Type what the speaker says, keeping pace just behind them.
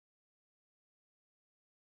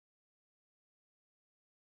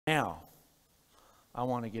Now, I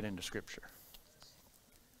want to get into Scripture.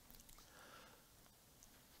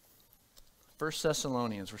 1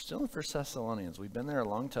 Thessalonians. We're still in 1 Thessalonians. We've been there a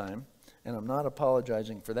long time, and I'm not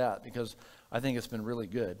apologizing for that because I think it's been really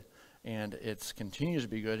good, and it continues to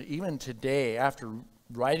be good. Even today, after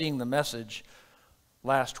writing the message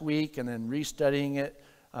last week and then restudying it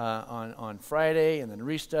on Friday and then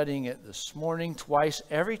restudying it this morning twice,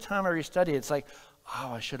 every time I restudy it, it's like,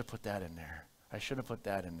 oh, I should have put that in there. I should have put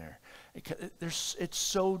that in there. It's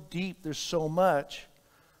so deep. There's so much.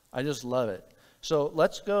 I just love it. So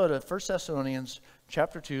let's go to 1 Thessalonians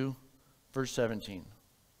chapter 2, verse 17.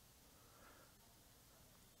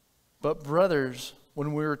 But brothers,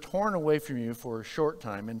 when we were torn away from you for a short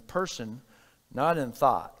time, in person, not in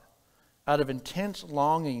thought, out of intense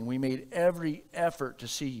longing, we made every effort to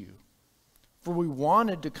see you. For we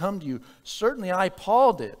wanted to come to you. Certainly I,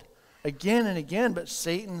 Paul, did, again and again, but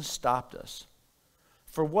Satan stopped us.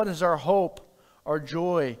 For what is our hope, our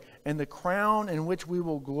joy, and the crown in which we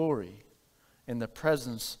will glory in the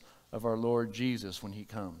presence of our Lord Jesus when he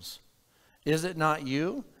comes? Is it not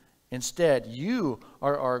you? Instead, you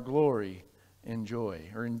are our glory and joy.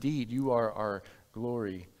 Or indeed, you are our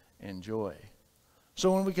glory and joy.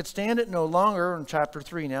 So when we could stand it no longer, in chapter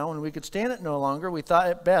 3 now, when we could stand it no longer, we thought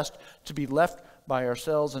it best to be left by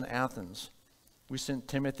ourselves in Athens. We sent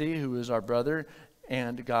Timothy, who is our brother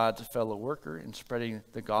and God's fellow worker in spreading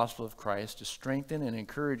the gospel of Christ, to strengthen and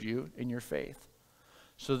encourage you in your faith,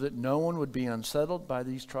 so that no one would be unsettled by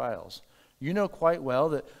these trials. You know quite well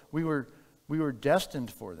that we were destined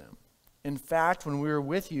for them. In fact, when we were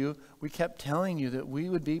with you, we kept telling you that we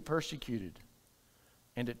would be persecuted.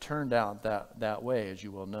 And it turned out that way, as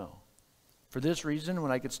you will know. For this reason,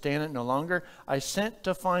 when I could stand it no longer, I sent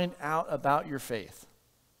to find out about your faith.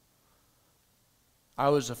 I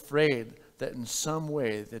was afraid that in some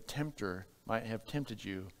way the tempter might have tempted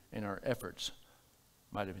you and our efforts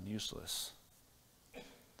might have been useless.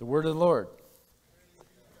 The word of the Lord.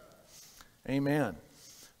 Amen.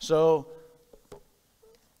 So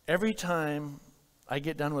every time I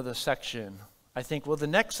get done with a section, I think, well, the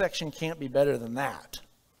next section can't be better than that.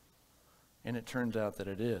 And it turns out that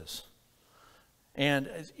it is. And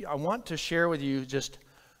I want to share with you just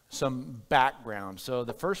some background. So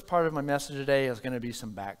the first part of my message today is going to be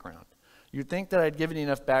some background. You'd think that I'd given you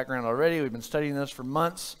enough background already. We've been studying this for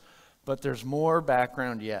months, but there's more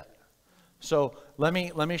background yet. So let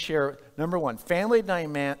me share. Number one, family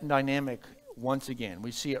dynamic. Once again,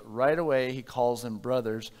 we see it right away. He calls them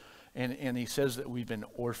brothers, and he says that we've been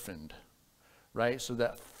orphaned, right? So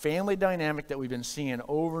that family dynamic that we've been seeing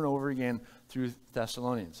over and over again through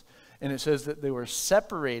Thessalonians. And it says that they were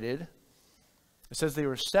separated. It says they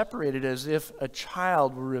were separated as if a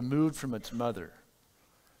child were removed from its mother.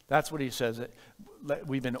 That's what he says.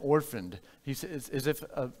 We've been orphaned. He says as if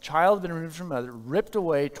a child had been removed from mother, ripped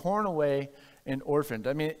away, torn away, and orphaned.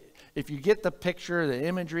 I mean, if you get the picture, the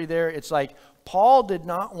imagery there, it's like Paul did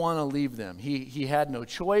not want to leave them. He had no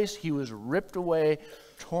choice. He was ripped away,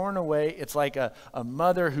 torn away. It's like a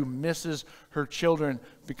mother who misses her children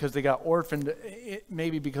because they got orphaned,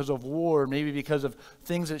 maybe because of war, maybe because of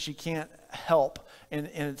things that she can't help.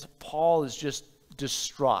 And Paul is just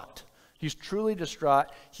distraught. He's truly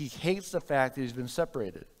distraught. He hates the fact that he's been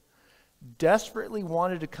separated. Desperately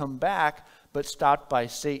wanted to come back, but stopped by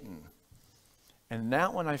Satan. And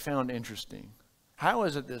that one I found interesting. How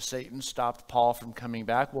is it that Satan stopped Paul from coming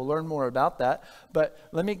back? We'll learn more about that. But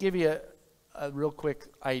let me give you a real quick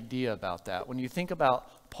idea about that. When you think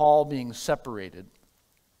about Paul being separated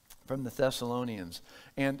from the Thessalonians,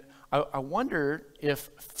 and I wonder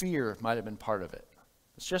if fear might have been part of it.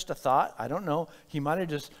 It's just a thought. I don't know. He might have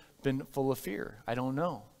just been full of fear. I don't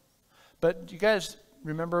know. But do you guys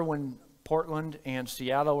remember when Portland and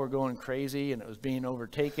Seattle were going crazy and it was being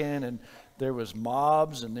overtaken, and there was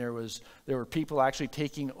mobs, and there were people actually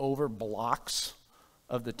taking over blocks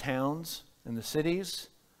of the towns and the cities?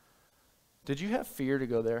 Did you have fear to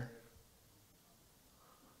go there?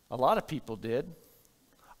 A lot of people did.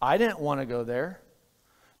 I didn't want to go there.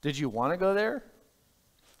 Did you want to go there?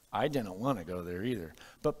 I didn't want to go there either.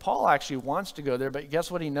 But Paul actually wants to go there, but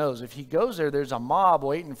guess what he knows? If he goes there, there's a mob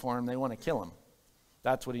waiting for him. They want to kill him.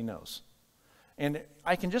 That's what he knows. And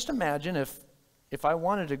I can just imagine if I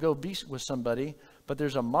wanted to go be with somebody, but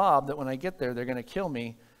there's a mob that when I get there, they're going to kill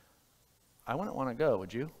me, I wouldn't want to go,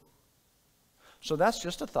 would you? So that's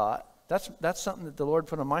just a thought. That's something that the Lord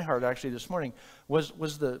put on my heart actually this morning. Was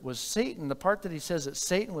Satan, the part that he says that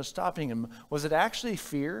Satan was stopping him, was it actually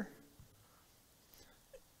fear?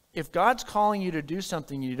 If God's calling you to do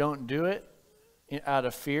something, you don't do it out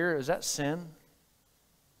of fear, is that sin?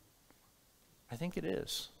 I think it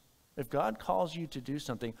is. If God calls you to do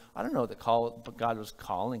something, I don't know that God was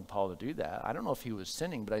calling Paul to do that. I don't know if he was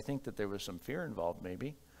sinning, but I think that there was some fear involved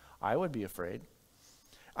maybe. I would be afraid.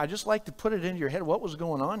 I just like to put it into your head what was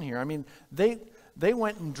going on here. I mean, they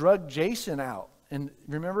went and drugged Jason out. And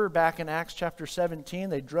remember back in Acts chapter 17,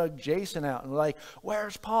 they drugged Jason out and were like,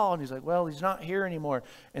 where's Paul? And he's like, well, he's not here anymore.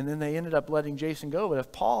 And then they ended up letting Jason go. But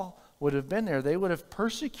if Paul would have been there, they would have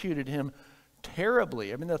persecuted him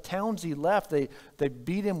terribly. I mean, the towns he left, they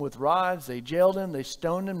beat him with rods, they jailed him, they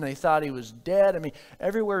stoned him, they thought he was dead. I mean,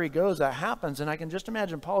 everywhere he goes, that happens. And I can just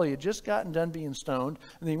imagine Paul, he had just gotten done being stoned,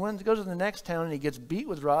 and then he goes to the next town, and he gets beat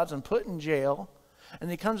with rods and put in jail.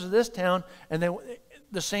 And he comes to this town, and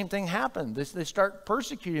the same thing happened. They start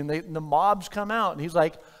persecuting. The mobs come out, and he's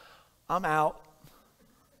like, I'm out.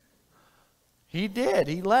 He did.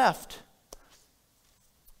 He left.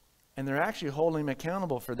 And they're actually holding him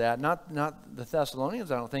accountable for that. Not the Thessalonians,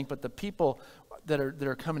 I don't think, but the people that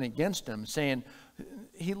are coming against him, saying,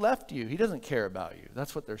 he left you. He doesn't care about you.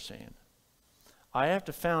 That's what they're saying.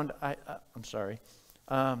 I'm sorry.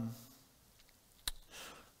 I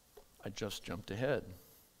just jumped ahead.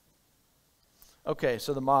 Okay,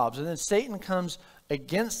 so the mobs. And then Satan comes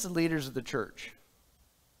against the leaders of the church.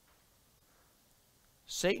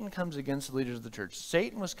 Satan comes against the leaders of the church.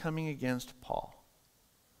 Satan was coming against Paul.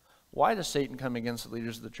 Why does Satan come against the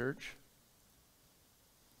leaders of the church?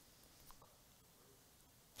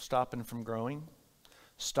 Stop him from growing.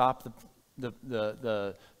 Stop the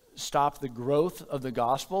growth of the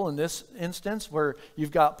gospel. In this instance, where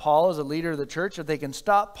you've got Paul as a leader of the church, if they can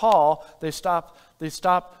stop Paul, they stop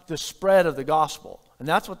the spread of the gospel. And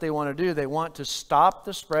that's what they want to do. They want to stop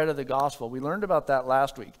the spread of the gospel. We learned about that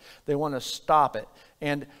last week. They want to stop it.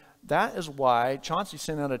 And that is why Chauncey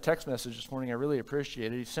sent out a text message this morning. I really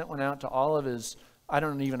appreciate it. He sent one out to all of his, I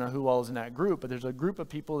don't even know who all is in that group, but there's a group of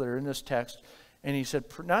people that are in this text. And he said,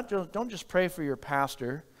 don't just pray for your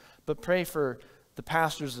pastor, but pray for the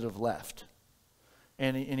pastors that have left.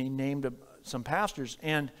 And he named some pastors.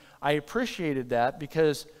 And I appreciated that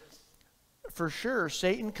because for sure,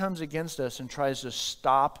 Satan comes against us and tries to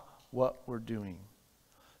stop what we're doing.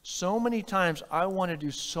 So many times I want to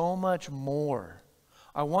do so much more.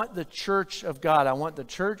 I want the church of God, I want the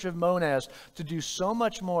church of Monaz to do so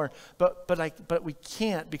much more, but we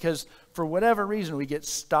can't because for whatever reason we get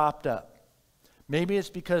stopped up. Maybe it's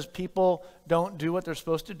because people don't do what they're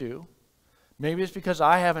supposed to do. Maybe it's because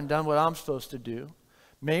I haven't done what I'm supposed to do.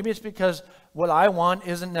 Maybe it's because what I want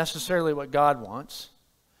isn't necessarily what God wants.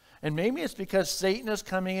 And maybe it's because Satan is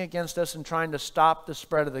coming against us and trying to stop the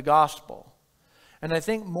spread of the gospel. And I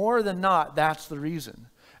think more than not, that's the reason.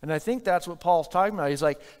 And I think that's what Paul's talking about. He's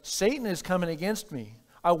like, Satan is coming against me.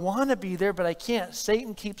 I want to be there, but I can't.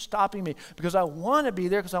 Satan keeps stopping me because I want to be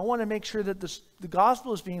there because I want to make sure that the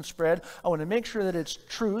gospel is being spread. I want to make sure that it's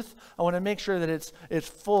truth. I want to make sure that it's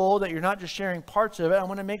full, that you're not just sharing parts of it. I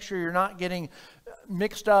want to make sure you're not getting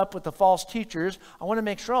mixed up with the false teachers. I want to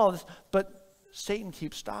make sure all this, but Satan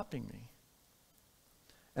keeps stopping me.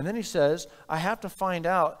 And then he says, I have to find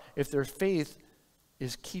out if their faith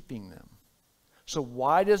is keeping them. So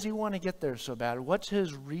why does he want to get there so bad? What's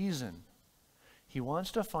his reason? He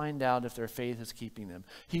wants to find out if their faith is keeping them.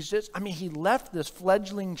 He left this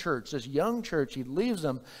fledgling church, this young church. He leaves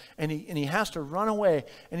them, and he has to run away.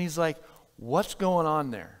 And he's like, what's going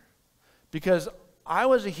on there? Because I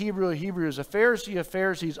was a Hebrew of Hebrews, a Pharisee of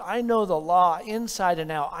Pharisees. I know the law inside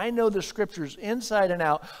and out. I know the scriptures inside and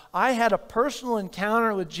out. I had a personal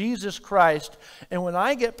encounter with Jesus Christ. And when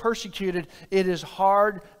I get persecuted, it is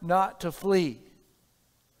hard not to flee.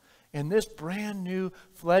 And this brand new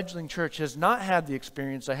fledgling church has not had the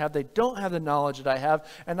experience I have. They don't have the knowledge that I have.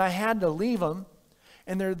 And I had to leave them.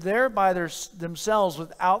 And they're there by themselves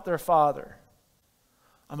without their father.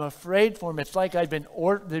 I'm afraid for them. It's like they've been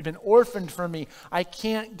orphaned from me. I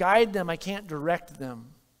can't guide them. I can't direct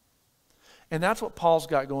them. And that's what Paul's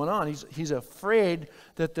got going on. He's afraid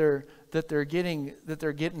that they're getting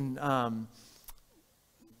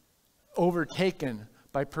overtaken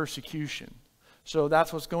by persecution. So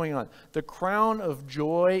that's what's going on. The crown of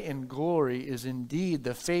joy and glory is indeed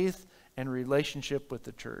the faith and relationship with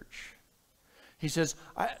the church. He says,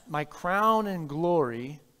 my crown and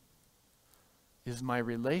glory is my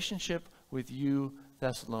relationship with you,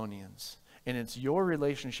 Thessalonians. And it's your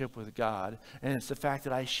relationship with God. And it's the fact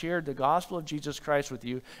that I shared the gospel of Jesus Christ with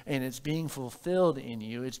you, and it's being fulfilled in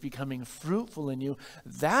you. It's becoming fruitful in you.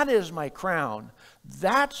 That is my crown.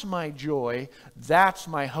 That's my joy. That's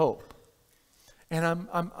my hope. And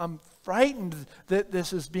I'm frightened that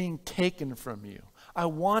this is being taken from you. I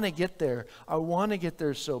want to get there. I want to get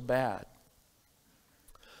there so bad.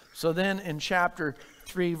 So then in chapter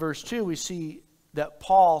 3, verse 2, we see that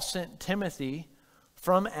Paul sent Timothy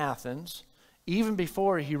from Athens even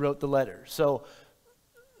before he wrote the letter. So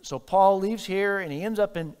Paul leaves here and he ends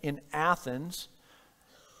up in Athens,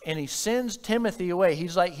 and he sends Timothy away.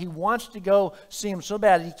 He's like, he wants to go see him so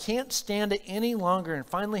bad. He can't stand it any longer. And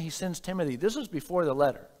finally he sends Timothy. This is before the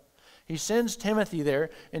letter. He sends Timothy there,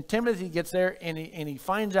 and Timothy gets there, and he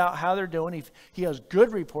finds out how they're doing. He has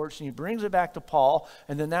good reports, and he brings it back to Paul,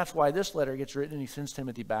 and then that's why this letter gets written, and he sends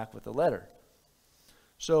Timothy back with the letter.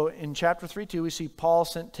 So in chapter 3:2, we see Paul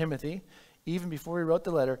sent Timothy, even before he wrote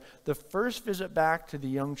the letter, the first visit back to the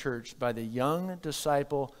young church by the young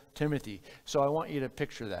disciple Timothy. So I want you to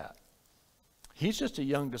picture that. He's just a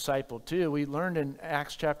young disciple too. We learned in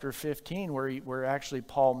Acts chapter 15 where actually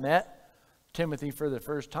Paul met Timothy for the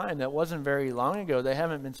first time. That wasn't very long ago. They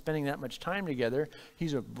haven't been spending that much time together.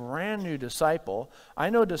 He's a brand new disciple. I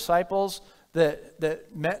know disciples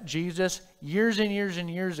that met Jesus years and years and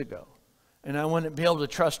years ago, and I wouldn't be able to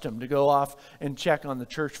trust him to go off and check on the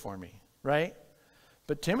church for me, right?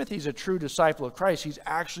 But Timothy's a true disciple of Christ. He's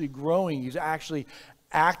actually growing. He's actually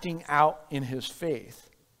acting out in his faith.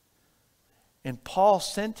 And Paul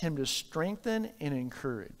sent him to strengthen and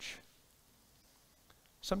encourage.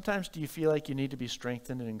 Sometimes do you feel like you need to be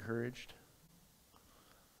strengthened and encouraged?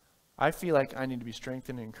 I feel like I need to be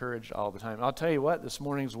strengthened and encouraged all the time. I'll tell you what, this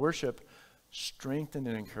morning's worship strengthened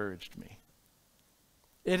and encouraged me.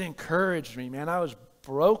 It encouraged me, man. I was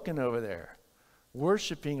broken over there,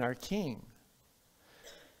 worshiping our King.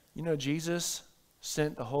 You know, Jesus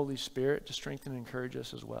sent the Holy Spirit to strengthen and encourage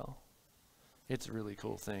us as well. It's a really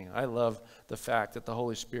cool thing. I love the fact that the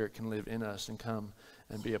Holy Spirit can live in us and come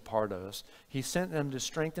and be a part of us. He sent them to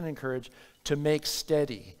strengthen and encourage, to make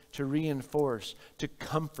steady, to reinforce, to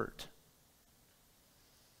comfort.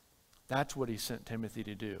 That's what he sent Timothy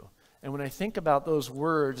to do. And when I think about those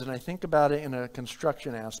words, and I think about it in a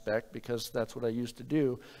construction aspect, because that's what I used to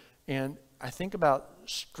do, and I think about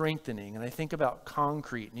strengthening, and I think about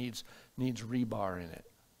concrete needs rebar in it.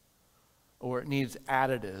 Or it needs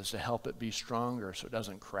additives to help it be stronger so it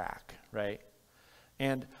doesn't crack, right?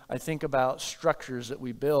 And I think about structures that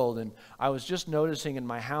we build, and I was just noticing in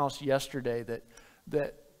my house yesterday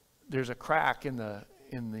that there's a crack in the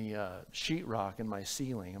sheetrock in my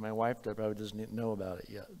ceiling, and my wife probably doesn't know about it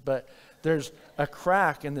yet. But there's a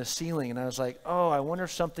crack in the ceiling, and I was like, oh, I wonder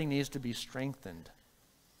if something needs to be strengthened.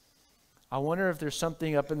 I wonder if there's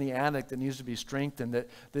something up in the attic that needs to be strengthened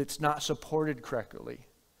that's not supported correctly.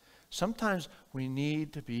 Sometimes we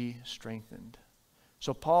need to be strengthened.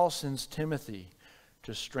 So Paul sends Timothy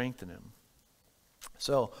to strengthen him.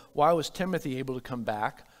 So why was Timothy able to come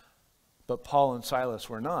back, but Paul and Silas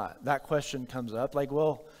were not? That question comes up like,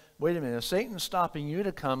 well, wait a minute. If Satan's stopping you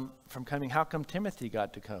from coming, how come Timothy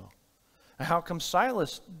got to go? And how come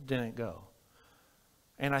Silas didn't go?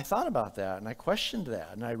 And I thought about that, and I questioned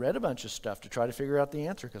that, and I read a bunch of stuff to try to figure out the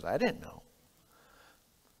answer because I didn't know.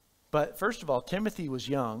 But first of all, Timothy was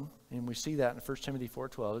young, and we see that in 1 Timothy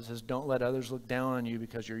 4:12. It says, don't let others look down on you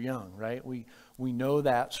because you're young, right? We know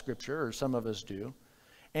that scripture, or some of us do.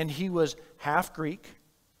 And he was half Greek.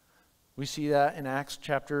 We see that in Acts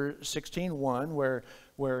chapter 16:1,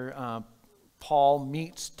 where Paul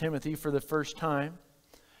meets Timothy for the first time.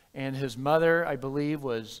 And his mother, I believe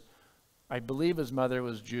his mother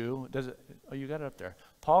was Jew. Oh, you got it up there.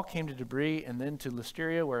 Paul came to Debris and then to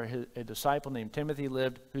Lystra, where a disciple named Timothy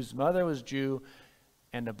lived, whose mother was Jew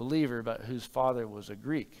and a believer, but whose father was a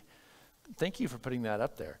Greek. Thank you for putting that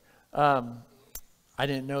up there. I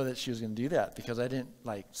didn't know that she was going to do that because I didn't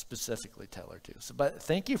specifically tell her to. So, but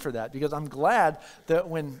thank you for that, because I'm glad that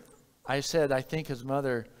when I said I think his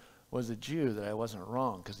mother was a Jew, that I wasn't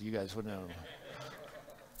wrong, because you guys wouldn't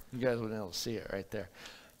be able to see it right there.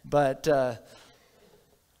 But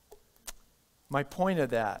my point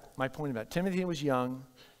about Timothy was young,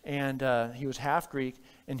 and he was half Greek,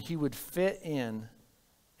 and he would fit in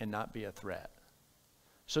and not be a threat.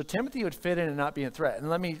 So Timothy would fit in and not be a threat. And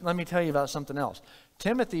let me tell you about something else.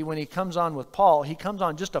 Timothy, when he comes on with Paul, he comes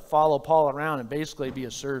on just to follow Paul around and basically be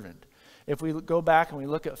a servant. If we go back and we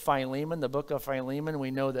look at Philemon, the book of Philemon, we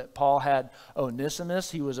know that Paul had Onesimus.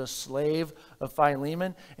 He was a slave of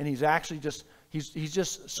Philemon, and he's actually just He's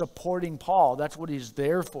just supporting Paul. That's what he's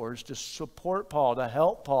there for, is to support Paul, to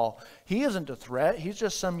help Paul. He isn't a threat. He's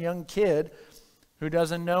just some young kid who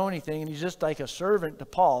doesn't know anything, and he's just like a servant to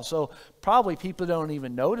Paul. So probably people don't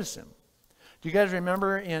even notice him. Do you guys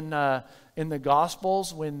remember in the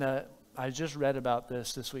Gospels when I just read about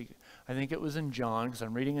this week? I think it was in John, because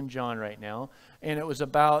I'm reading in John right now, and it was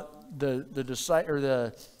about the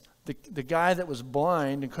guy that was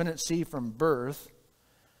blind and couldn't see from birth.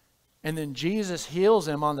 And then Jesus heals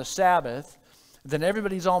him on the Sabbath. Then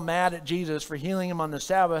everybody's all mad at Jesus for healing him on the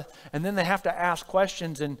Sabbath, and then they have to ask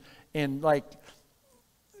questions and like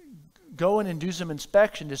go in and do some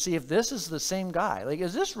inspection to see if this is the same guy. Like,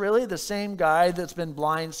 is this really the same guy that's been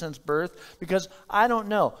blind since birth? Because I don't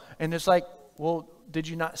know. And it's like, well, did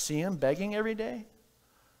you not see him begging every day?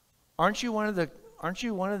 Aren't you one of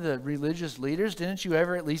the religious leaders? Didn't you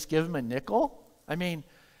ever at least give him a nickel? I mean,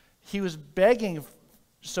 he was begging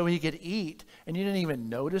so he could eat, and you didn't even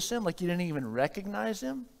notice him, like you didn't even recognize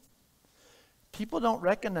him. People don't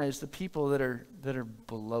recognize the people that are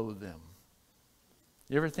below them.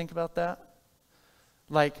 You ever think about that?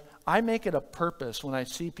 Like, I make it a purpose when I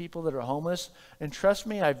see people that are homeless, and trust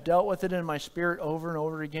me, I've dealt with it in my spirit over and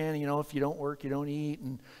over again. You know, if you don't work, you don't eat,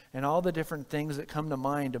 and all the different things that come to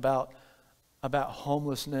mind about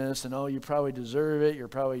homelessness, and oh, you probably deserve it, you're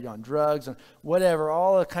probably on drugs, and whatever,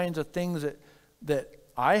 all the kinds of things that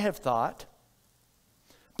I have thought.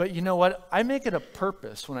 But you know what? I make it a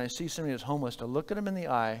purpose when I see somebody that's homeless to look at them in the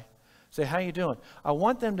eye, say, how you doing? I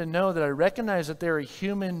want them to know that I recognize that they're a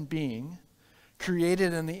human being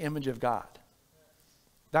created in the image of God.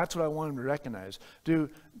 That's what I want them to recognize. Do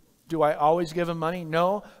I always give them money?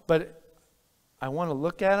 No, but I want to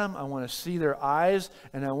look at them, I want to see their eyes,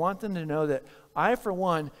 and I want them to know that I, for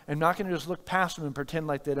one, am not going to just look past them and pretend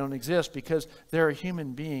like they don't exist, because they're a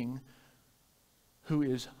human being who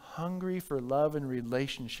is hungry for love and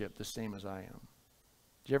relationship the same as I am.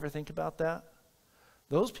 Do you ever think about that?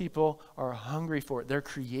 Those people are hungry for it. They're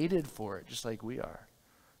created for it, just like we are.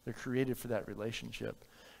 They're created for that relationship.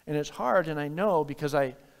 And it's hard, and I know, because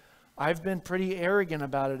I've been pretty arrogant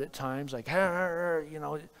about it at times, like, you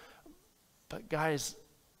know. But guys,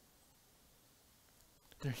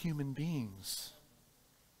 they're human beings.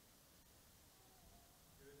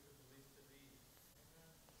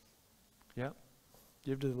 Yep.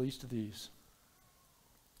 Give to the least of these.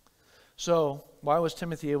 So, why was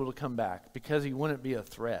Timothy able to come back? Because he wouldn't be a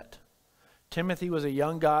threat. Timothy was a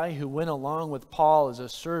young guy who went along with Paul as a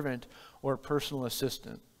servant or personal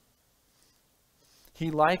assistant.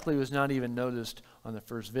 He likely was not even noticed on the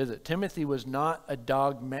first visit. Timothy was not as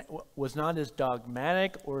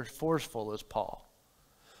dogmatic or forceful as Paul.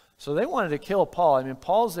 So they wanted to kill Paul. I mean,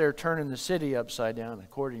 Paul's there turning the city upside down,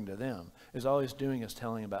 according to them. Is all he's doing is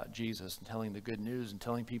telling about Jesus and telling the good news and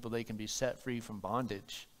telling people they can be set free from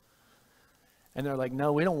bondage. And they're like,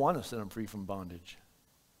 no, we don't want to set them free from bondage.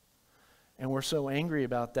 And we're so angry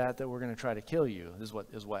about that we're going to try to kill you, is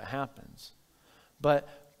what happens. But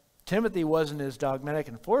Timothy wasn't as dogmatic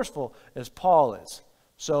and forceful as Paul is.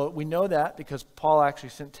 So we know that because Paul actually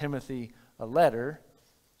sent Timothy a letter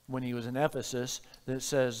when he was in Ephesus that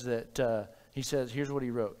says that, he says, here's what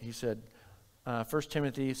he wrote. He said, 1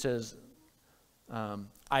 Timothy says,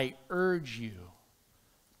 I urge you.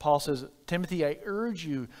 Paul says, Timothy, I urge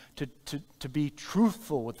you to be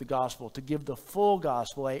truthful with the gospel, to give the full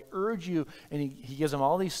gospel. I urge you, and he gives him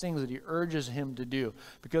all these things that he urges him to do.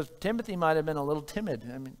 Because Timothy might have been a little timid.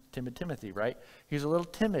 I mean, timid Timothy, right? He's a little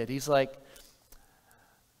timid. He's like,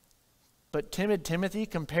 but timid Timothy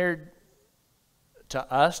compared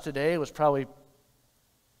to us today was probably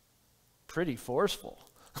pretty forceful.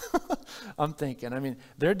 I'm thinking, I mean,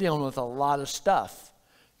 they're dealing with a lot of stuff.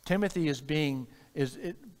 Timothy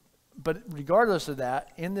but regardless of that,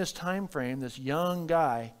 in this time frame, this young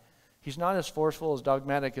guy, he's not as forceful, as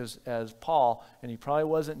dogmatic as Paul, and he probably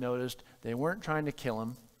wasn't noticed. They weren't trying to kill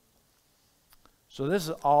him. So this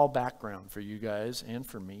is all background for you guys and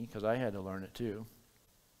for me, because I had to learn it too.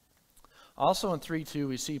 Also in 3:2,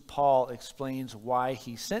 we see Paul explains why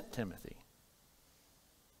he sent Timothy.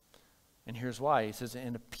 And here's why. He says,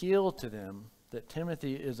 and appeal to them that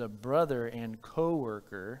Timothy is a brother and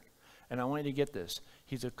co-worker. And I want you to get this.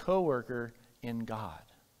 He's a co-worker in God.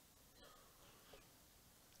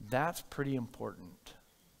 That's pretty important.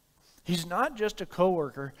 He's not just a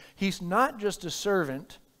co-worker. He's not just a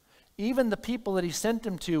servant. Even the people that he sent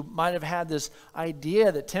him to might have had this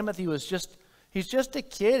idea that Timothy was he's just a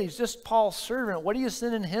kid. He's just Paul's servant. What are you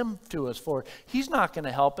sending him to us for? He's not going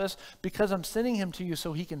to help us, because I'm sending him to you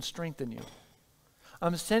so he can strengthen you.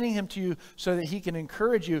 I'm sending him to you so that he can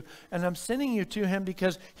encourage you. And I'm sending you to him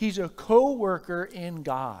because he's a co-worker in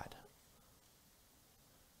God.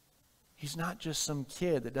 He's not just some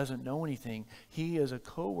kid that doesn't know anything. He is a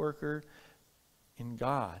co-worker in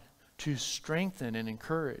God to strengthen and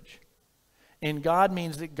encourage. And God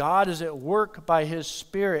means that God is at work by his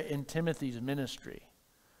Spirit in Timothy's ministry.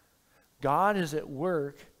 God is at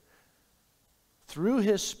work through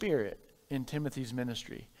his Spirit in Timothy's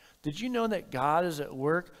ministry. Did you know that God is at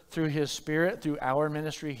work through his Spirit through our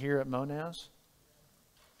ministry here at Monaz?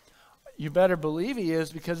 You better believe he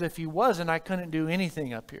is, because if he wasn't, I couldn't do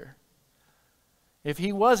anything up here. If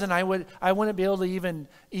he wasn't, I wouldn't be able to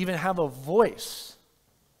even have a voice.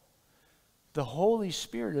 The Holy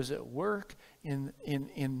Spirit is at work in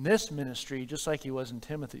this ministry, just like he was in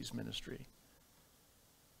Timothy's ministry.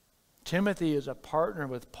 Timothy is a partner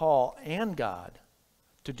with Paul and God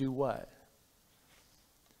to do what?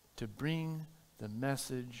 To bring the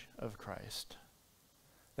message of Christ.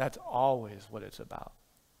 That's always what it's about.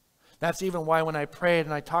 That's even why when I prayed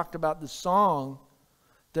and I talked about the song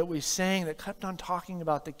that we sang that kept on talking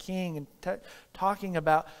about the King and talking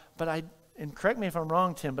about, and correct me if I'm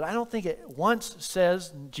wrong, Tim, but I don't think it once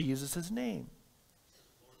says Jesus' name.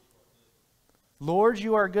 Lord,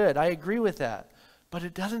 you are good. I agree with that. But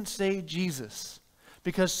it doesn't say Jesus.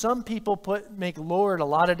 Because some people make Lord a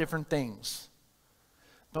lot of different things.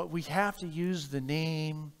 But we have to use the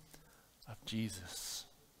name of Jesus.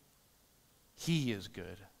 He is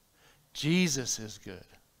good. Jesus is good.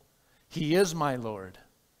 He is my Lord.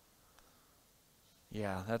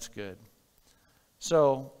 Yeah, that's good.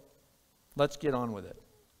 So, let's get on with it.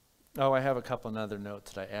 Oh, I have a couple of other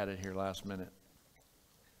notes that I added here last minute.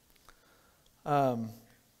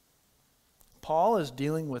 Paul is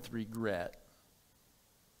dealing with regret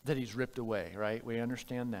that he's ripped away, right? We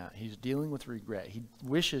understand that. He's dealing with regret. He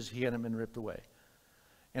wishes he hadn't been ripped away.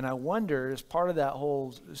 And I wonder, as part of that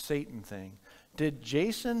whole Satan thing, did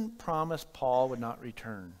Jason promise Paul would not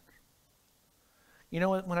return? You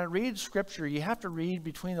know, when I read Scripture, you have to read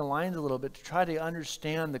between the lines a little bit to try to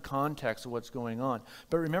understand the context of what's going on.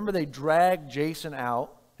 But remember, they dragged Jason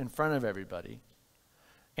out in front of everybody.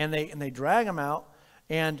 And they drag him out,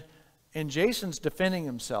 and Jason's defending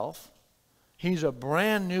himself. He's a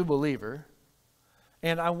brand new believer.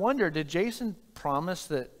 And I wonder, did Jason promise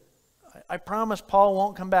that, I promise Paul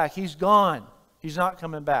won't come back. He's gone. He's not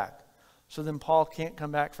coming back. So then Paul can't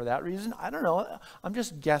come back for that reason? I don't know. I'm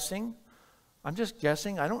just guessing. I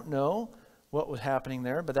don't know what was happening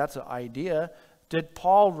there, but that's an idea. Did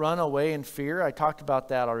Paul run away in fear? I talked about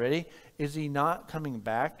that already. Is he not coming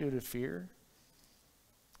back due to fear?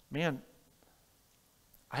 Man,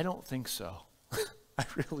 I don't think so. I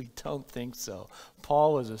really don't think so.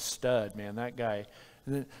 Paul was a stud, man. That guy,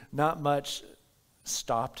 not much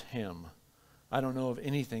stopped him. I don't know of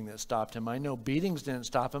anything that stopped him. I know beatings didn't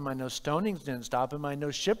stop him. I know stonings didn't stop him. I know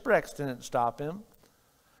shipwrecks didn't stop him.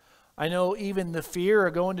 I know even the fear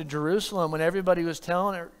of going to Jerusalem when everybody was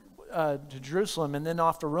telling her, to Jerusalem and then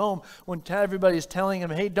off to Rome, when everybody's telling him,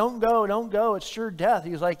 hey, don't go, it's sure death.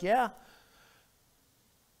 He was like, yeah.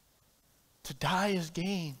 To die is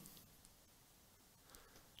gain.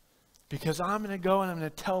 Because I'm going to go and I'm going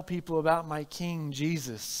to tell people about my King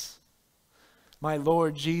Jesus. My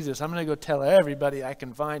Lord Jesus. I'm going to go tell everybody I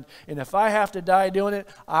can find. And if I have to die doing it,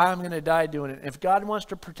 I'm going to die doing it. If God wants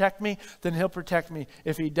to protect me, then he'll protect me.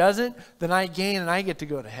 If he doesn't, then I gain and I get to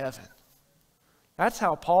go to heaven. That's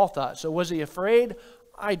how Paul thought. So was he afraid?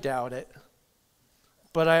 I doubt it.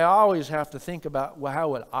 But I always have to think about, well, how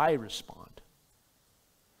would I respond?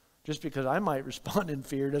 Just because I might respond in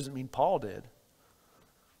fear doesn't mean Paul did.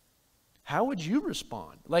 How would you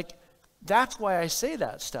respond? Like, that's why I say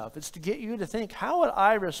that stuff. It's to get you to think, how would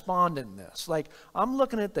I respond in this? Like, I'm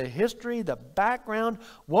looking at the history, the background,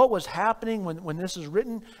 what was happening when this is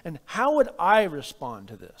written, and how would I respond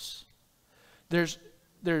to this?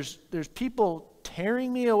 There's people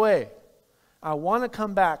tearing me away. I want to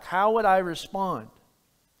come back. How would I respond?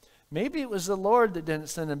 Maybe it was the Lord that didn't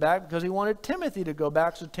send him back because he wanted Timothy to go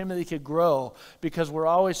back so Timothy could grow, because we're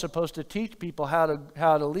always supposed to teach people how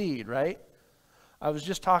to lead, right? I was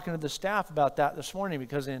just talking to the staff about that this morning,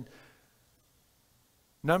 because in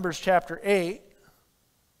Numbers chapter 8,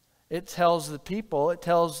 it tells the people,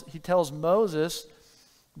 he tells Moses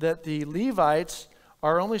that the Levites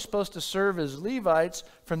are only supposed to serve as Levites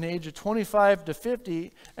from the age of 25 to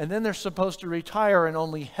 50, and then they're supposed to retire and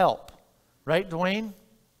only help. Right, Dwayne?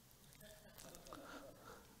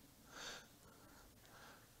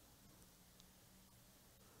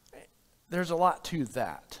 There's a lot to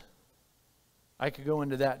that. I could go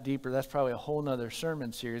into that deeper. That's probably a whole nother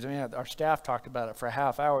sermon series. I mean, our staff talked about it for a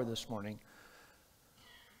half hour this morning.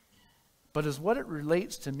 But as what it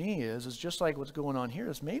relates to me is just like what's going on here,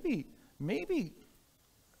 is maybe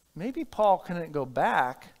Paul couldn't go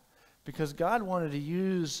back because God wanted to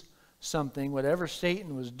use something, whatever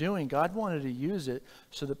Satan was doing, God wanted to use it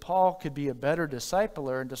so that Paul could be a better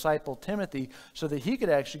discipler and disciple Timothy so that he could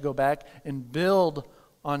actually go back and build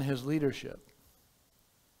on his leadership.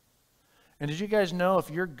 And did you guys know, if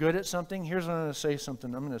you're good at something, here's what I'm going to say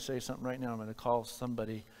something. I'm going to say something right now. I'm going to call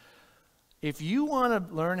somebody. If you want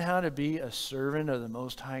to learn how to be a servant of the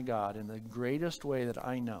Most High God in the greatest way that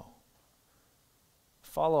I know,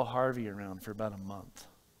 follow Harvey around for about a month.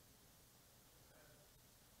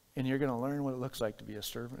 and you're going to learn what it looks like to be a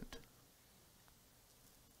servant.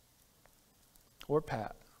 Or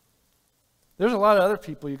Pat. There's a lot of other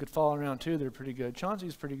people you could follow around too that are pretty good.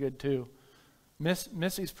 Chauncey's pretty good too.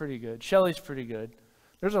 Missy's pretty good. Shelly's pretty good.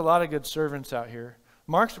 There's a lot of good servants out here.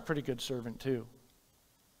 Mark's a pretty good servant too.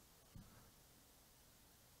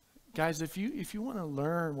 Guys, if you want to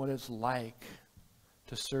learn what it's like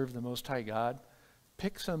to serve the Most High God,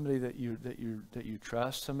 pick somebody that you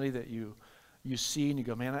trust, somebody that you see and you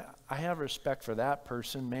go, man, I have respect for that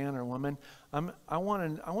person, man or woman. I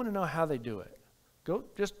want to know how they do it. Go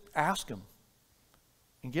just ask them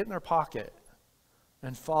and get in their pocket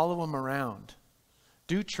and follow them around.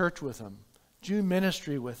 Do church with them. Do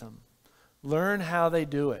ministry with them. Learn how they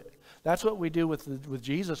do it. That's what we do with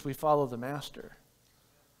Jesus. We follow the Master.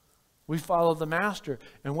 We follow the Master.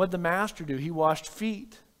 And what did the Master do? He washed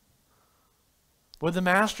feet. What did the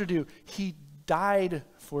Master do? He died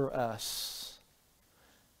for us.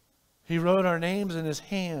 He wrote our names in his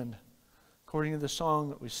hand, according to the song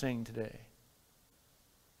that we sing today.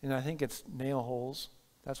 And I think it's nail holes.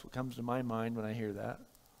 That's what comes to my mind when I hear that.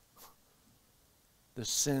 The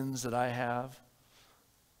sins that I have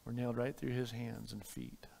were nailed right through his hands and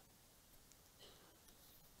feet.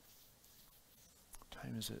 What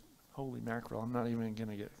time is it? Holy mackerel, I'm not even going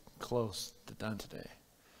to get close to done today.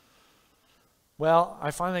 Well,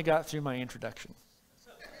 I finally got through my introduction.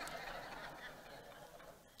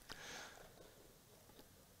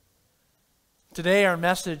 Today our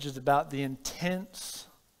message is about the intense,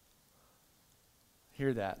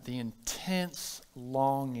 hear that, the intense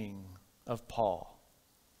longing of Paul.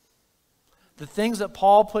 The things that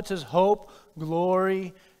Paul puts his hope,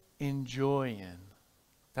 glory, and joy in.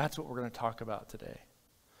 That's what we're going to talk about today.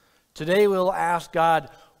 Today we'll ask God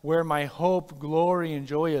where my hope, glory, and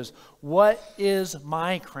joy is. What is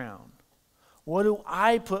my crown? What do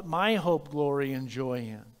I put my hope, glory, and joy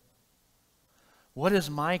in? What is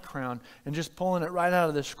my crown? And just pulling it right out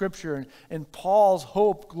of the scripture. And Paul's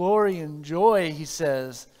hope, glory, and joy, he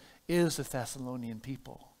says, is the Thessalonian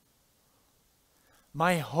people.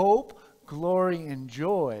 My hope, glory, and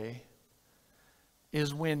joy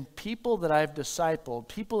is when people that I've discipled,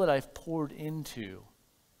 people that I've poured into,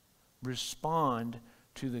 respond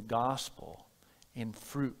to the gospel and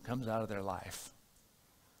fruit comes out of their life.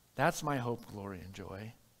 That's my hope, glory, and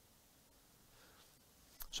joy.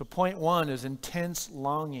 So point one is intense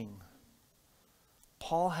longing.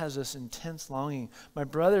 Paul has this intense longing. My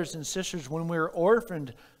brothers and sisters, when we were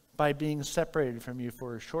orphaned by being separated from you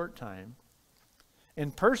for a short time, in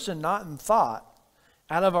person, not in thought,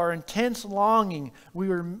 out of our intense longing,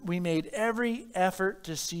 we made every effort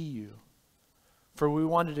to see you. For we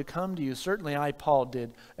wanted to come to you. Certainly I, Paul,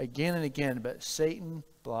 did again and again, but Satan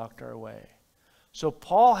blocked our way. So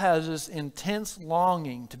Paul has this intense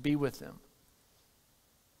longing to be with them.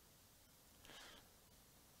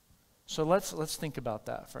 So let's think about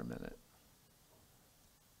that for a minute.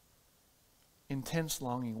 Intense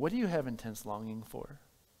longing. What do you have intense longing for?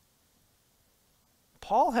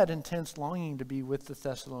 Paul had intense longing to be with the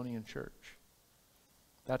Thessalonian church.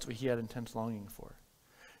 That's what he had intense longing for.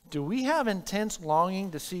 Do we have intense longing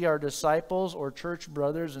to see our disciples or church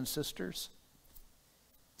brothers and sisters?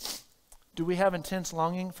 Do we have intense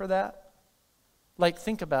longing for that? Like,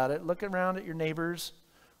 think about it. Look around at your neighbors,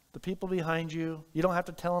 the people behind you. You don't have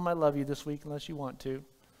to tell them I love you this week unless you want to.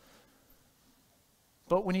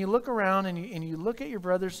 But when you look around and you look at your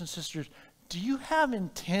brothers and sisters, do you have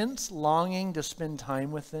intense longing to spend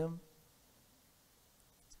time with them?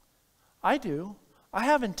 I do. I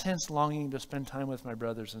have intense longing to spend time with my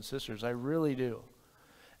brothers and sisters. I really do.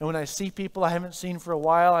 And when I see people I haven't seen for a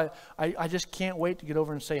while, I just can't wait to get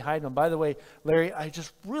over and say hi to them. By the way, Larry, I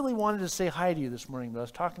just really wanted to say hi to you this morning, but I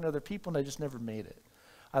was talking to other people and I just never made it.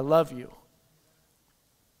 I love you.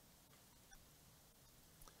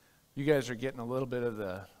 You guys are getting a little bit of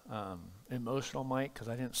the emotional mic because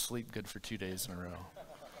I didn't sleep good for 2 days in a row.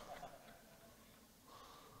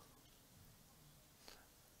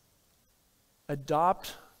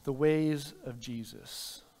 Adopt the ways of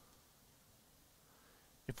Jesus.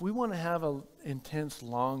 If we want to have an intense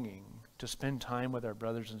longing to spend time with our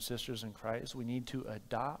brothers and sisters in Christ, we need to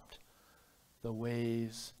adopt the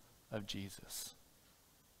ways of Jesus.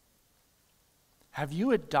 Have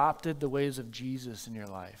you adopted the ways of Jesus in your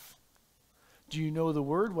life? Do you know the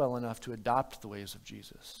Word well enough to adopt the ways of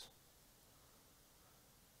Jesus?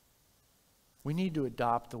 We need to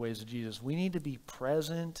adopt the ways of Jesus. We need to be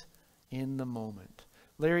present in the moment.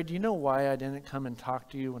 Larry, do you know why I didn't come and talk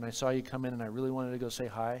to you when I saw you come in and I really wanted to go say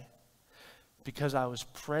hi? Because I was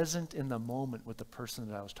present in the moment with the person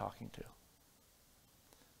that I was talking to.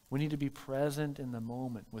 We need to be present in the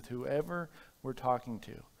moment with whoever we're talking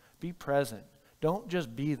to. Be present. Don't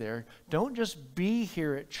just be there. Don't just be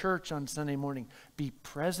here at church on Sunday morning. Be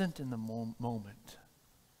present in the moment.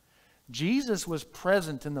 Jesus was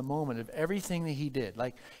present in the moment of everything that he did.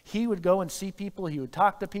 Like, he would go and see people, he would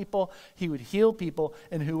talk to people, he would heal people,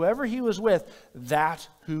 and whoever he was with, that's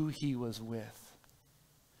who he was with.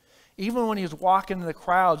 Even when he was walking in the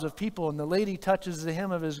crowds of people and the lady touches the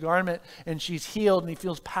hem of his garment and she's healed and he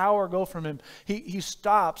feels power go from him, he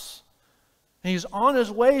stops and he's on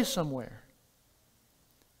his way somewhere.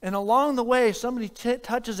 And along the way, somebody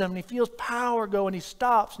touches him and he feels power go, and he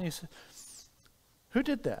stops and he says, who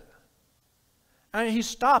did that? And he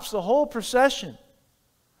stops the whole procession.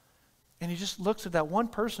 And he just looks at that one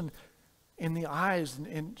person in the eyes,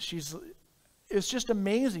 and it's just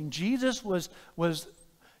amazing. Jesus was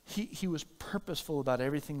purposeful about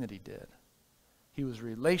everything that he did. He was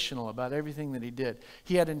relational about everything that he did.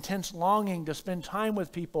 He had intense longing to spend time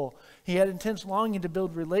with people. He had intense longing to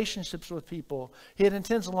build relationships with people. He had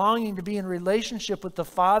intense longing to be in relationship with the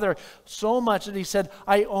Father, so much that he said,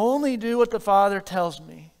 I only do what the Father tells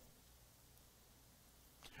me.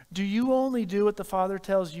 Do you only do what the Father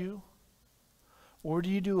tells you? Or do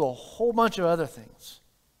you do a whole bunch of other things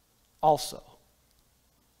also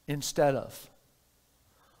instead of?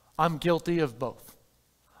 I'm guilty of both.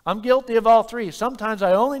 I'm guilty of all three. Sometimes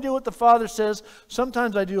I only do what the Father says.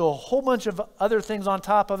 Sometimes I do a whole bunch of other things on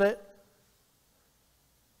top of it.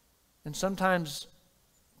 And sometimes,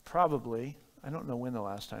 probably, I don't know when the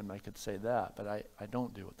last time I could say that, but I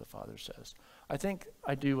don't do what the Father says. I think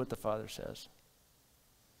I do what the Father says.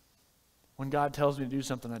 When God tells me to do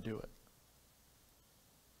something, I do it.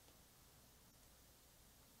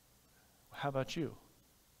 How about you?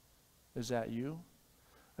 Is that you?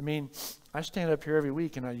 I mean, I stand up here every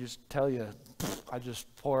week and I just tell you, I just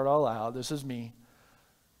pour it all out. This is me.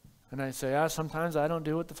 And I say, sometimes I don't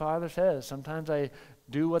do what the Father says. Sometimes I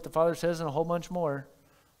do what the Father says and a whole bunch more.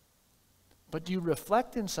 But do you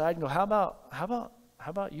reflect inside and go, how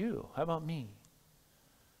about you? How about me?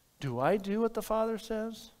 Do I do what the Father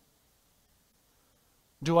says?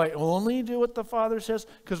 Do I only do what the Father says?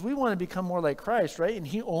 Because we want to become more like Christ, right? And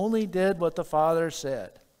he only did what the Father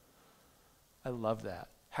said. I love that.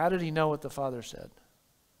 How did he know what the Father said?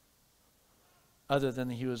 Other than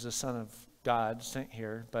he was the Son of God sent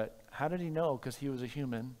here. But how did he know? Because he was a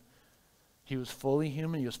human. He was fully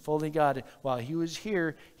human. He was fully God. While he was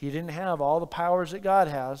here, he didn't have all the powers that God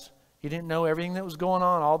has. He didn't know everything that was going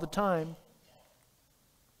on all the time.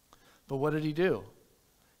 But what did he do?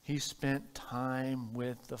 He spent time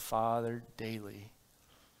with the Father daily.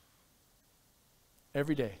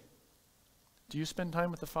 Every day. Do you spend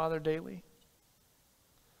time with the Father daily?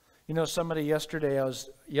 You know, yesterday I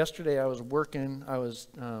was working, I was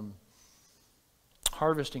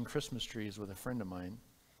harvesting Christmas trees with a friend of mine.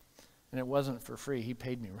 And it wasn't for free. He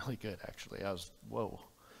paid me really good, actually. I was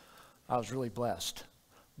really blessed.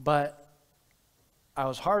 But I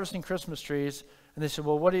was harvesting Christmas trees, and they said,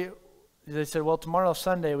 they said, well, tomorrow's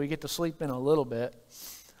Sunday, we get to sleep in a little bit.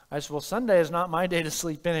 I said, well, Sunday is not my day to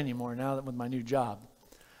sleep in anymore now that with my new job.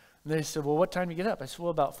 And they said, well, what time do you get up? I said,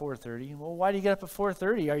 well, about 4:30. Well, why do you get up at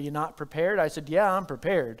 4:30? Are you not prepared? I said, yeah, I'm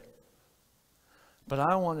prepared. But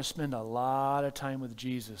I want to spend a lot of time with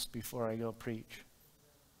Jesus before I go preach.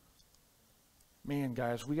 Man,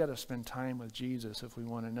 guys, we got to spend time with Jesus if we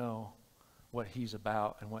want to know what he's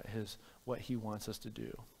about and what he wants us to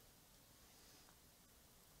do.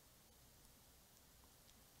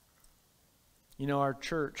 You know, our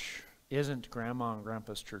church isn't Grandma and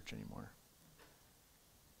Grandpa's church anymore.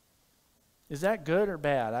 Is that good or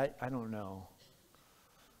bad? I don't know.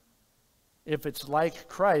 If it's like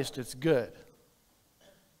Christ, it's good.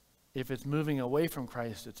 If it's moving away from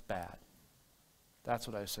Christ, it's bad. That's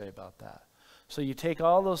what I say about that. So you take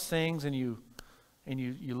all those things and you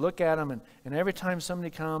look at them, and every time somebody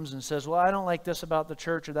comes and says, well, I don't like this about the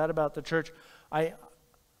church or that about the church, I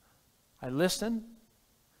listen,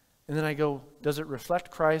 and then I go, does it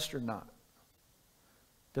reflect Christ or not?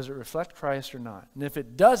 Does it reflect Christ or not? And if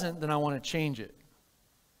it doesn't, then I want to change it.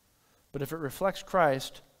 But if it reflects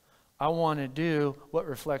Christ, I want to do what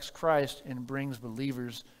reflects Christ and brings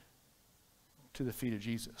believers to the feet of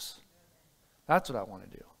Jesus. That's what I want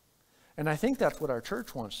to do. And I think that's what our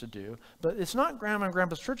church wants to do. But it's not Grandma and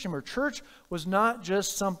Grandpa's church anymore. Church was not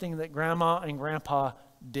just something that Grandma and Grandpa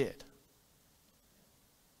did.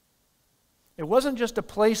 It wasn't just a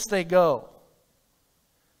place they go.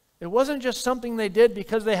 It wasn't just something they did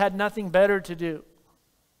because they had nothing better to do.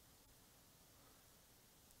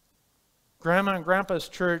 Grandma and Grandpa's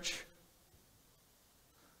church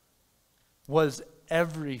was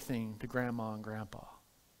everything to Grandma and Grandpa.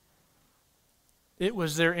 It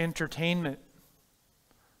was their entertainment.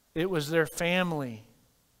 It was their family.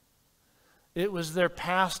 It was their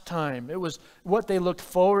pastime. It was what they looked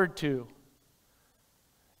forward to.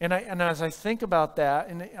 And as I think about that,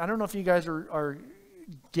 and I don't know if you guys are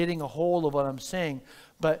getting a hold of what I'm saying,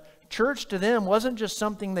 but church to them wasn't just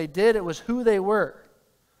something they did, it was who they were.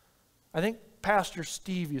 I think Pastor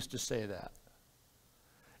Steve used to say that.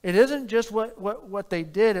 It isn't just what they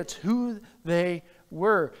did, it's who they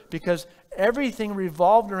were. Because everything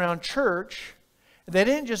revolved around church. They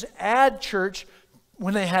didn't just add church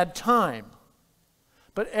when they had time.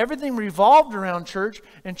 But everything revolved around church,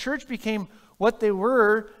 and church became what they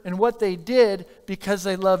were and what they did because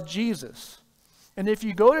they loved Jesus. And if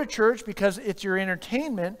you go to church because it's your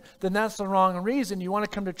entertainment, then that's the wrong reason. You want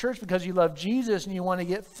to come to church because you love Jesus and you want to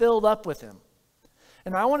get filled up with Him.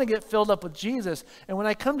 And I want to get filled up with Jesus. And when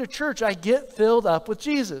I come to church, I get filled up with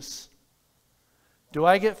Jesus. Do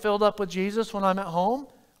I get filled up with Jesus when I'm at home?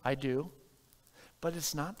 I do. But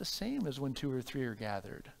it's not the same as when 2 or 3 are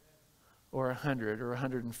gathered. Or 100 or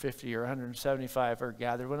 150 or 175 are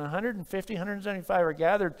gathered. When 150, 175 are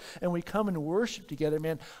gathered and we come and worship together,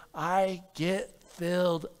 man, I get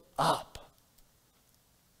filled up.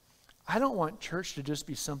 I don't want church to just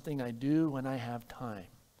be something I do when I have time.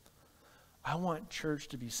 I want church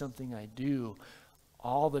to be something I do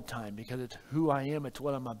all the time because it's who I am, it's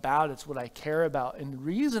what I'm about, it's what I care about. And the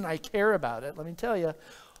reason I care about it, let me tell you,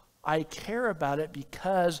 I care about it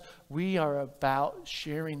because we are about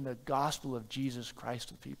sharing the gospel of Jesus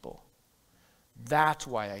Christ with people. That's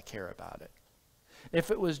why I care about it.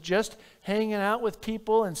 If it was just hanging out with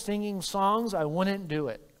people and singing songs, I wouldn't do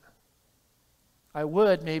it. I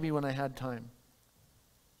would maybe when I had time.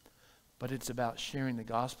 But it's about sharing the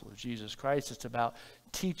gospel of Jesus Christ. It's about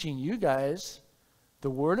teaching you guys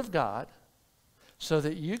the Word of God so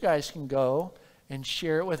that you guys can go and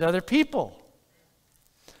share it with other people.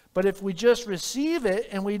 But if we just receive it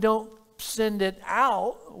and we don't send it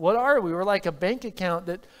out, what are we? We're like a bank account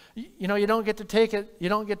that, you don't get to take it. You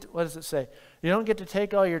don't get to, what does it say? You don't get to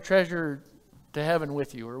take all your treasure to heaven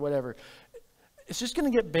with you or whatever. It's just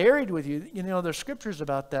going to get buried with you. There's scriptures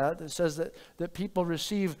about that says that people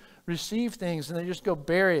receive things and they just go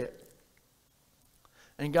bury it.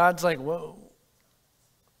 And God's like, whoa.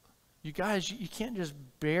 You guys, you can't just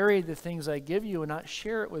bury the things I give you and not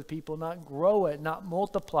share it with people, not grow it, not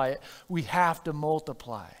multiply it. We have to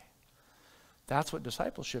multiply. That's what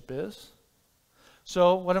discipleship is.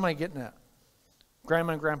 So what am I getting at?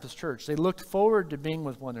 Grandma and Grandpa's church. They looked forward to being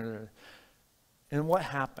with one another. And what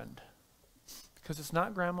happened? Because it's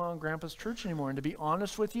not Grandma and Grandpa's church anymore. And to be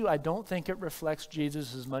honest with you, I don't think it reflects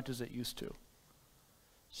Jesus as much as it used to.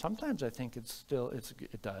 Sometimes I think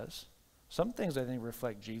it does. Some things I think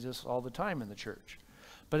reflect Jesus all the time in the church.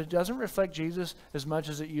 But it doesn't reflect Jesus as much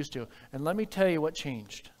as it used to. And let me tell you what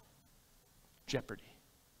changed. Jeopardy.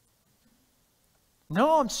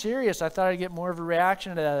 No, I'm serious. I thought I'd get more of a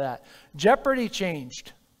reaction to that. Jeopardy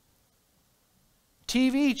changed.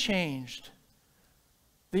 TV changed.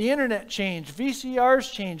 The internet changed.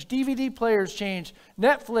 VCRs changed. DVD players changed.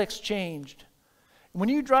 Netflix changed. When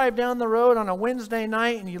you drive down the road on a Wednesday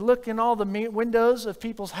night and you look in all the windows of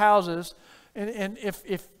people's houses, and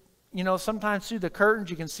if sometimes through the curtains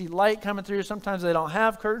you can see light coming through, sometimes they don't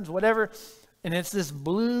have curtains, whatever, and it's this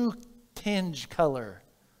blue tinge color.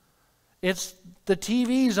 It's the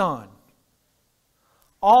TV's on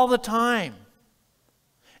all the time.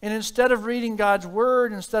 And instead of reading God's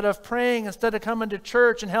Word, instead of praying, instead of coming to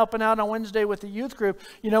church and helping out on Wednesday with the youth group,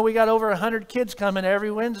 we got over 100 kids coming every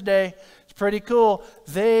Wednesday. It's pretty cool.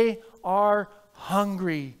 They are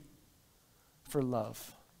hungry for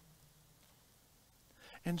love.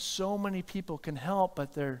 And so many people can help,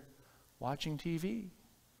 but they're watching TV.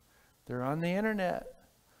 They're on the internet.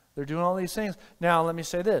 They're doing all these things. Now, let me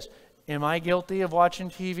say this. Am I guilty of watching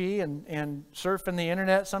TV and surfing the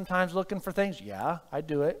internet sometimes looking for things? Yeah, I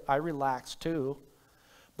do it. I relax too.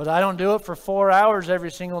 But I don't do it for 4 hours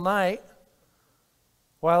every single night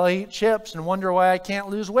while I eat chips and wonder why I can't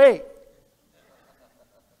lose weight.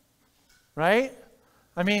 Right?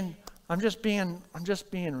 I mean, I'm just being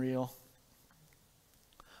real.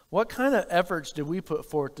 What kind of efforts did we put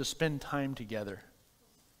forth to spend time together?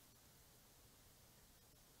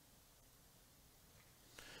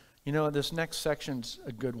 This next section's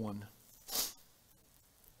a good one.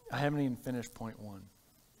 I haven't even finished point 1.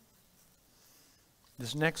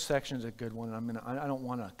 This next section's a good one. I don't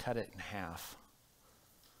want to cut it in half.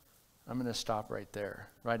 I'm going to stop right there,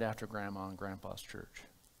 right after Grandma and Grandpa's church.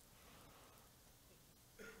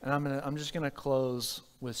 And I'm just going to close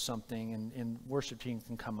with something, and worship team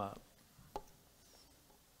can come up.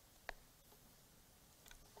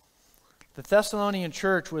 The Thessalonian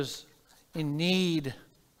church was in need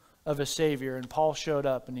of a Savior, and Paul showed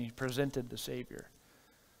up and he presented the Savior.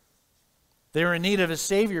 They were in need of a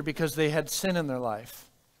Savior because they had sin in their life.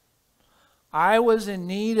 I was in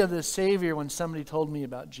need of the Savior when somebody told me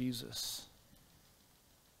about Jesus.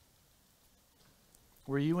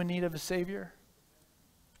 Were you in need of a Savior?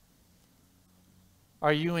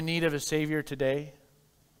 Are you in need of a Savior today?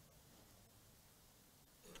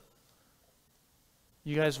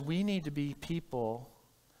 You guys, we need to be people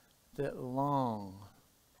that long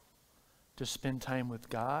to spend time with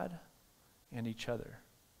God and each other.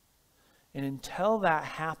 And until that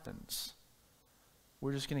happens,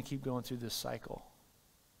 we're just going to keep going through this cycle.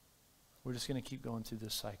 We're just going to keep going through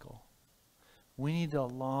this cycle. We need to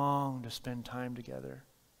long to spend time together.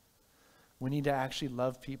 We need to actually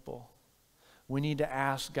love people. We need to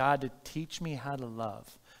ask God to teach me how to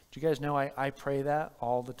love. Do you guys know I pray that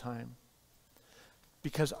all the time?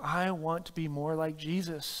 Because I want to be more like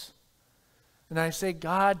Jesus. And I say,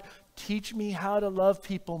 God, teach me how to love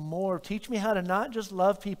people more. Teach me how to not just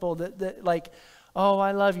love people that like, oh,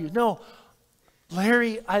 I love you. No,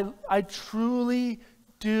 Larry, I truly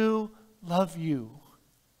do love you.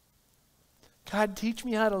 God, teach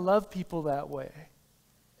me how to love people that way.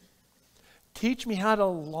 Teach me how to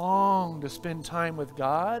long to spend time with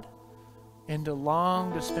God and to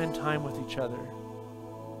long to spend time with each other.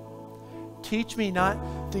 Teach me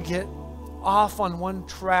not to get off on one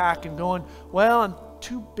track and going, well, I'm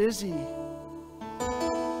too busy.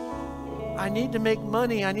 I need to make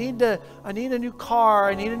money. I need a new car.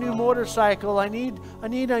 I need a new motorcycle. I need.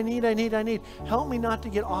 Help me not to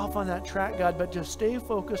get off on that track, God, but just stay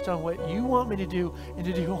focused on what you want me to do and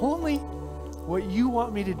to do only what you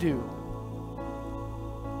want me to do.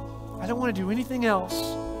 I don't want to do anything else.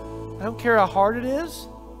 I don't care how hard it is.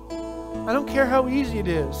 I don't care how easy it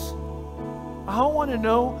is. I want to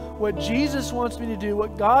know what Jesus wants me to do,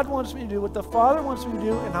 what God wants me to do, what the Father wants me to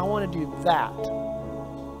do, and I want to do that.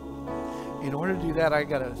 In order to do that, I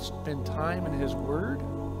got to spend time in His Word,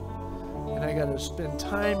 and I got to spend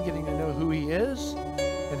time getting to know who He is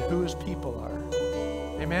and who His people are.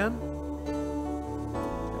 Amen?